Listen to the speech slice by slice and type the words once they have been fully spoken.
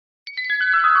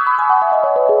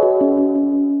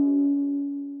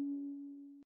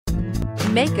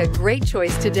Make a great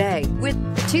choice today with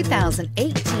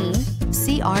 2018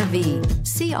 CR-V.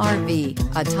 CR-V,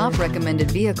 a top recommended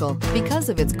vehicle because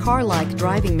of its car-like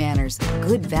driving manners,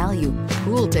 good value,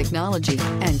 cool technology,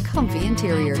 and comfy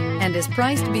interior, and is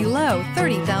priced below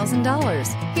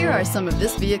 $30,000. Here are some of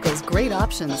this vehicle's great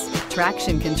options: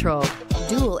 traction control,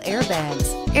 dual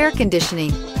airbags, air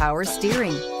conditioning, power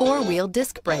steering, four-wheel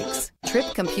disc brakes, trip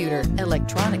computer,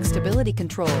 electronic stability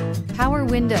control, power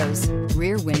windows,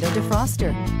 rear window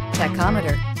defroster,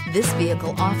 tachometer. This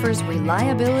vehicle offers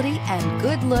reliability and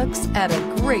good looks at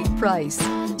a great price.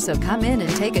 So come in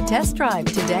and take a test drive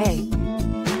today.